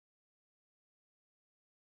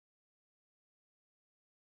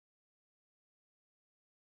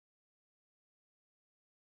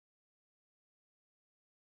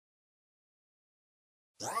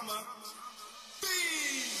When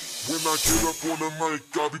I get up on the mic,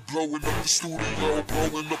 I be blowing up the studio,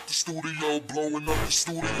 blowing up the studio, blowing up the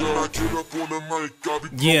studio. When I get up on the mic, I be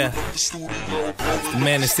blowing up the studio,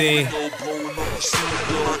 MENACE. blowing up the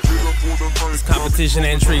studio. It's competition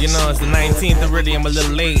entry, you know, it's the 19th already, I'm a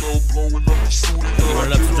little late.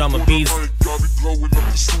 Running up to drama BEATZ.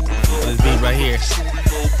 This beat right here.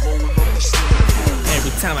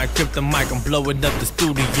 Every time I grip the mic, I'm blowing up the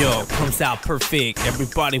studio. Comes out perfect,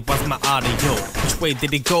 everybody wants my audio. Which way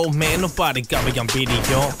did it go, man? Nobody got me on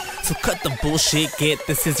video. So cut the bullshit, get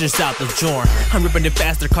the scissors out the drawer. I'm ripping it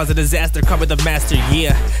faster, cause a disaster, come with the master,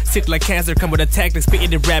 yeah. Sick like cancer, come with a tactic,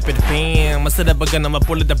 spitting it rapid, bam. I set up a gun, I'm a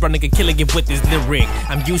bullet, I'm running and killing it with this lyric.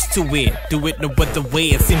 I'm used to it, do it no other way.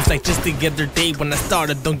 It seems like just the other day when I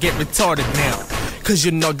started, don't get retarded now. Cause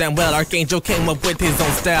you know damn well Archangel came up with his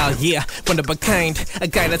own style, yeah, one of a kind. A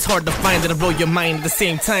guy that's hard to find that'll blow your mind at the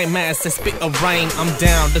same time as I spit a rhyme. I'm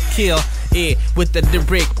down to kill it with the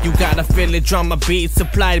lyric. You gotta feel it, drama beat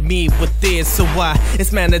supplied me with this. So why,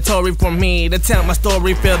 it's mandatory for me to tell my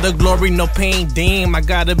story, feel the glory, no pain. Damn, I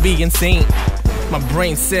gotta be insane. My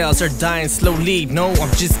brain cells are dying slowly. No,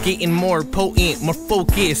 I'm just getting more potent, more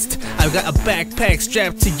focused. I've got a backpack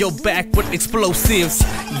strapped to your back with explosives.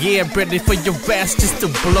 Yeah, ready for your ass just to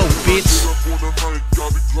blow, bitch.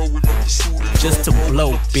 Just to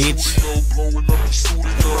blow, bitch.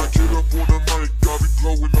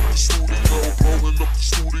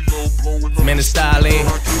 MENACE style,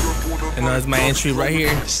 you know, it's my entry right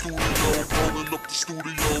here.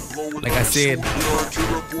 Like I said,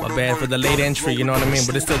 my bad for the late entry, you know what I mean?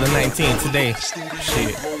 But it's still the 19th today.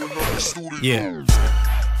 Shit. Yeah.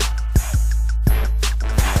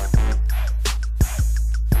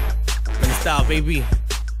 MENACE style, baby.